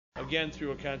again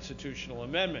through a constitutional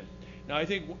amendment. Now, I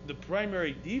think the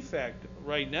primary defect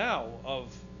right now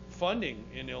of funding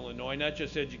in Illinois, not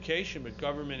just education but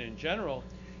government in general,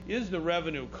 is the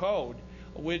revenue code,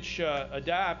 which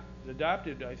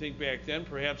adopted, I think back then,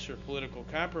 perhaps for political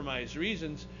compromise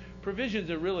reasons, provisions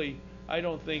that really I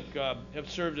don't think have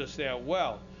served us that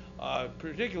well.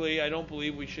 Particularly, I don't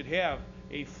believe we should have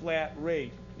a flat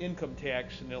rate income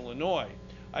tax in Illinois.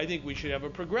 I think we should have a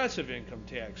progressive income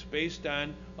tax based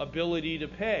on ability to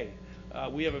pay.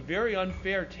 We have a very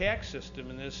unfair tax system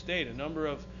in this state. A number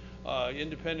of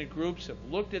independent groups have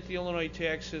looked at the Illinois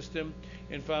tax system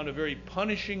and found a very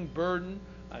punishing burden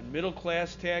on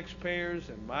middle-class taxpayers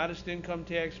and modest income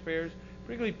taxpayers,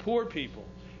 particularly poor people.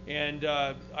 And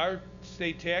our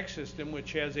state tax system,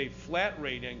 which has a flat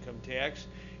rate income tax,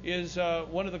 is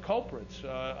one of the culprits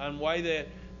on why that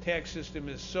tax system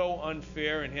is so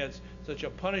unfair and has such a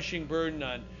punishing burden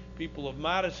on people of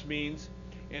modest means.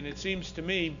 And it seems to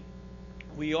me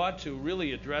we ought to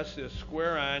really address this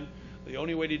square on. The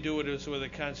only way to do it is with a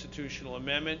constitutional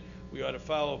amendment. We ought to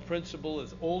follow a principle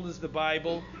as old as the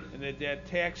Bible, and that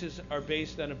taxes are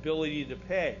based on ability to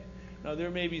pay. Now, there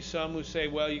may be some who say,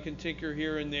 well, you can tinker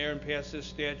here and there and pass this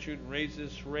statute and raise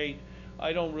this rate.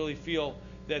 I don't really feel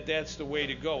that that's the way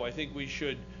to go. I think we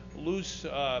should loose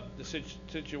the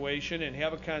situation and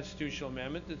have a constitutional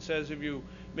amendment that says if you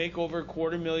make over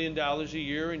 $250,000 a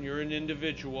year and you're an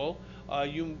individual,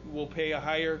 you will pay a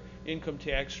higher income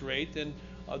tax rate than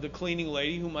the cleaning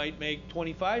lady who might make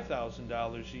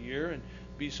 $25,000 a year and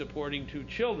be supporting 2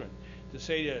 children. To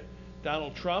say to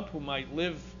Donald Trump, who might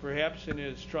live perhaps in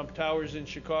his Trump Towers in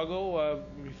Chicago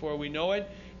before we know it,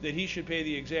 that he should pay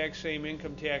the exact same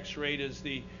income tax rate as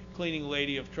the cleaning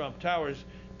lady of Trump Towers,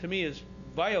 to me is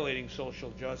violating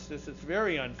social justice. It's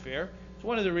very unfair. It's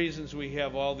one of the reasons we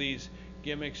have all these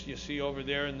gimmicks you see over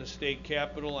there in the state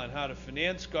capitol on how to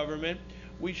finance government.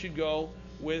 We should go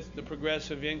with the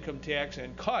progressive income tax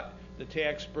and cut the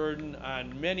tax burden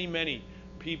on many, many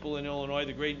people in Illinois,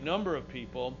 the great number of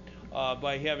people,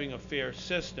 by having a fair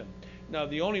system. Now,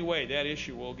 the only way that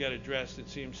issue will get addressed, it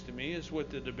seems to me, is with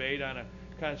the debate on a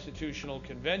constitutional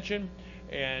convention,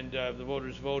 and the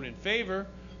voters vote in favor.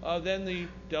 Then the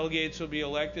delegates will be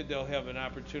elected. They'll have an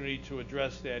opportunity to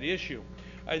address that issue.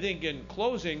 I think in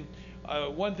closing,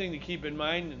 one thing to keep in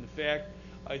mind, and the fact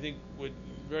I think would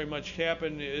very much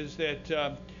happen, is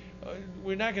that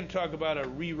we're not going to talk about a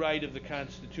rewrite of the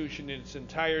Constitution in its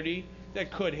entirety. That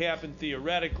could happen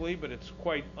theoretically, but it's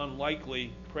quite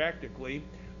unlikely practically.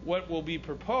 What will be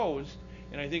proposed,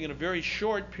 and I think in a very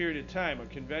short period of time, a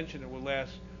convention that will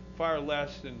last far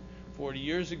less than 40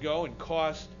 years ago and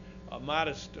cost a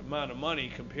modest amount of money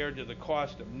compared to the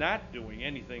cost of not doing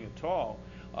anything at all.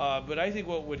 But I think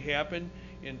what would happen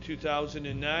in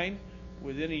 2009,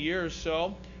 within a year or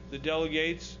so, the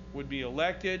delegates would be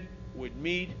elected, would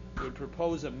meet, would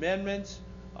propose amendments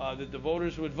that the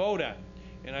voters would vote on.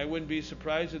 And I wouldn't be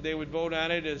surprised if they would vote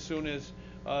on it as soon as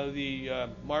the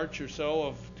March or so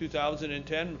of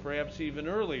 2010, perhaps even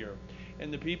earlier.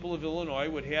 And the people of Illinois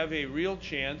would have a real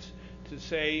chance to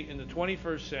say in the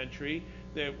 21st century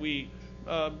that we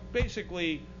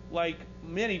basically like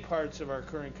many parts of our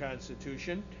current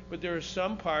Constitution, but there are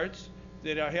some parts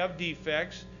that have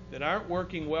defects that aren't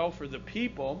working well for the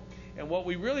people. And what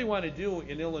we really want to do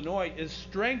in Illinois is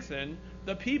strengthen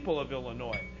the people of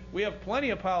Illinois. We have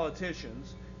plenty of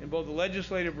politicians in both the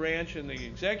legislative branch and the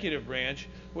executive branch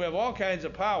who have all kinds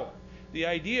of power. The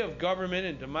idea of government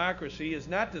and democracy is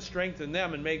not to strengthen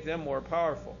them and make them more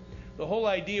powerful. The whole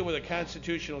idea with a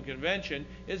constitutional convention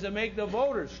is to make the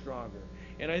voters stronger.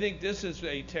 And I think this is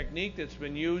a technique that's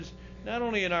been used not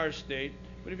only in our state,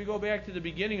 but if you go back to the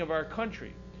beginning of our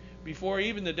country, before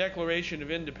even the Declaration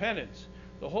of Independence,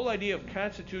 the whole idea of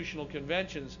constitutional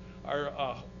conventions are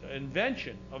an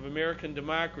invention of American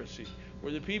democracy,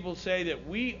 where the people say that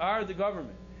we are the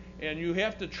government, and you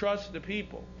have to trust the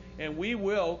people. And we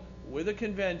will, with a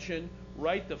convention,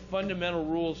 write the fundamental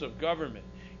rules of government.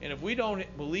 And if we don't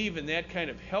believe in that kind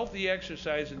of healthy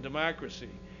exercise in democracy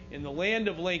in the land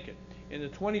of Lincoln in the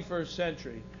 21st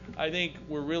century, I think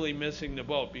we're really missing the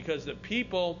boat, because the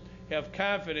people have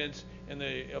confidence in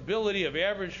the ability of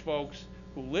average folks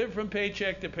who live from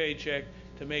paycheck to paycheck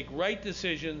to make right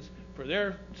decisions for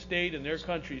their state and their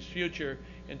country's future,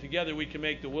 and together we can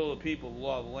make the will of the people the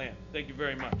law of the land. Thank you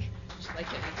very much.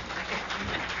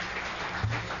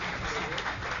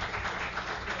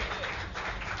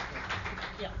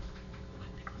 Yeah.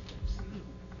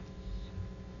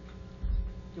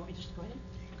 You want me just to go ahead?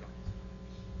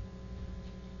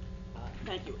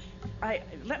 Thank you.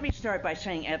 Let me start by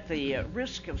saying, at the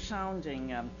risk of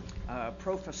sounding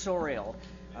professorial,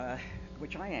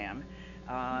 which I am,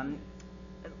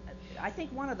 I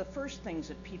think one of the first things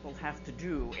that people have to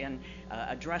do in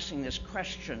addressing this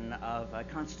question of a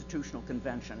constitutional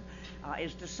convention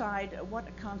is decide what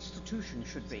a constitution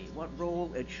should be, what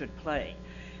role it should play.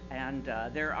 And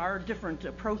there are different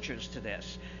approaches to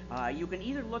this. You can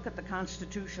either look at the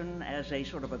Constitution as a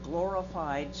sort of a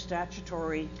glorified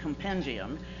statutory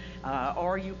compendium,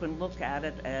 or you can look at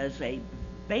it as a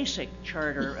basic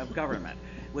charter of government,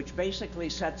 which basically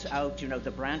sets out,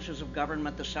 the branches of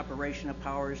government, the separation of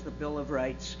powers, the Bill of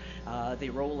Rights, the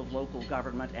role of local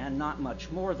government, and not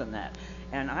much more than that.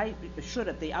 And I should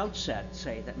at the outset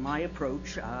say that my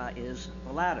approach is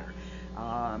the latter.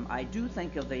 I do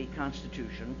think of the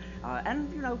Constitution,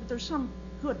 and there's some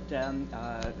good.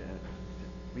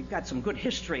 We've got some good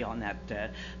history on that.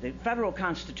 The federal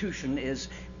Constitution is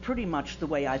pretty much the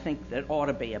way I think it ought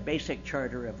to be, a basic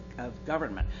charter of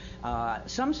government.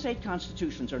 Some state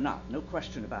constitutions are not, no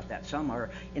question about that. Some are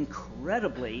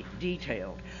incredibly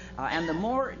detailed. And the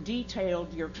more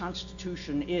detailed your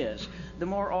constitution is, the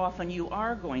more often you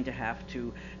are going to have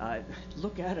to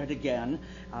look at it again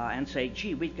and say,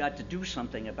 gee, we've got to do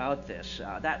something about this.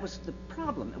 That was the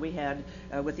problem that we had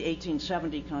with the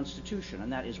 1870 Constitution,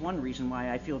 and that is one reason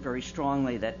why I feel very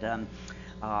strongly that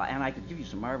and I could give you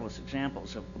some marvelous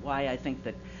examples of why I think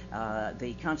that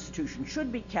the Constitution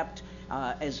should be kept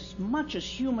as much as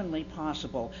humanly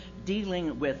possible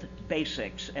dealing with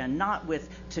basics and not with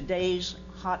today's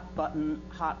hot button,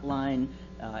 hotline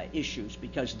issues,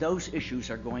 because those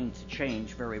issues are going to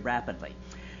change very rapidly.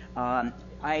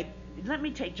 Let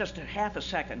me take just a half a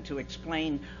second to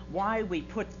explain why we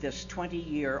put this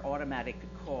 20-year automatic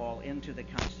call into the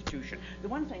Constitution. The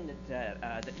one thing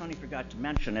that Tony forgot to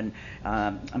mention in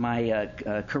my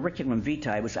curriculum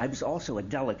vitae was I was also a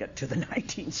delegate to the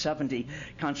 1970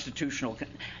 Constitutional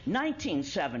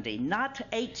 1970, not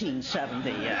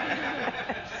 1870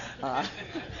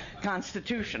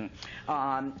 Constitution.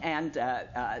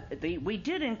 We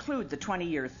did include the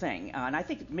 20-year thing, and I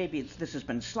think maybe this has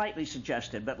been slightly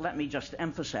suggested, but let me just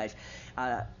emphasize.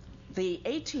 The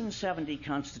 1870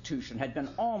 Constitution had been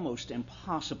almost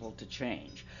impossible to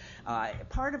change.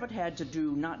 Part of it had to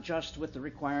do not just with the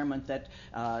requirement that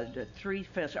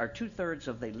 3/5 or 2/3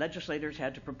 of the legislators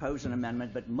had to propose an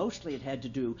amendment, but mostly it had to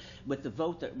do with the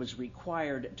vote that was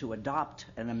required to adopt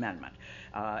an amendment.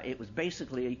 It was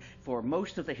basically, for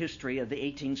most of the history of the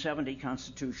 1870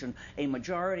 Constitution, a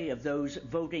majority of those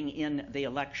voting in the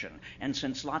election. And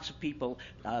since lots of people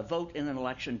vote in an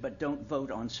election but don't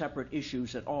vote on separate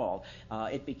issues at all,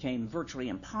 it became virtually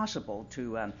impossible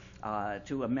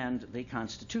to amend the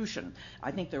Constitution.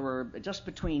 I think there were, just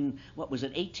between,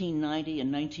 1890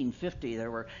 and 1950, there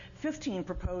were 15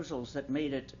 proposals that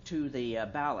made it to the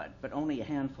ballot, but only a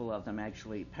handful of them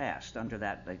actually passed under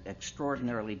that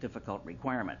extraordinarily difficult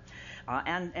requirement.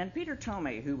 And Peter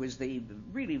Tomei, who was the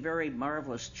really very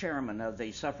marvelous chairman of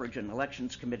the Suffrage and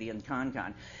Elections Committee in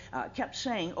CONCON, kept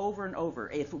saying over and over,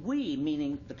 if we,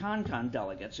 meaning the CONCON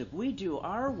delegates, if we do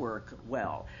our work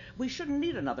well, we shouldn't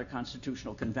need another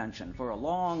constitutional convention for a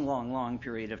long, long, long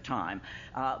period of time.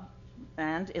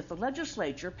 And if the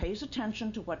legislature pays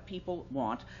attention to what people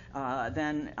want,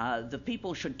 then the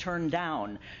people should turn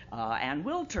down and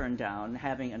will turn down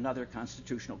having another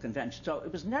constitutional convention. So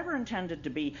it was never intended to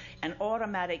be an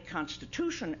automatic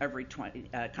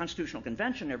constitutional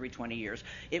convention every 20 years.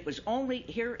 It was only,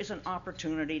 here is an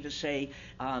opportunity to say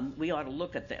we ought to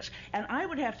look at this. And I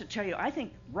would have to tell you, I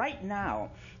think right now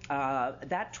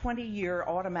that 20-year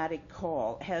automatic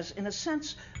call has, in a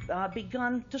sense,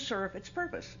 begun to serve its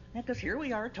purpose. Because here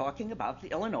we are talking about the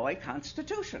Illinois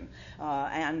Constitution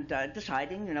and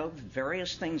deciding,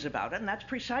 various things about it, and that's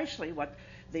precisely what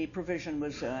the provision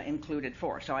was included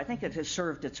for. So I think it has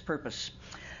served its purpose.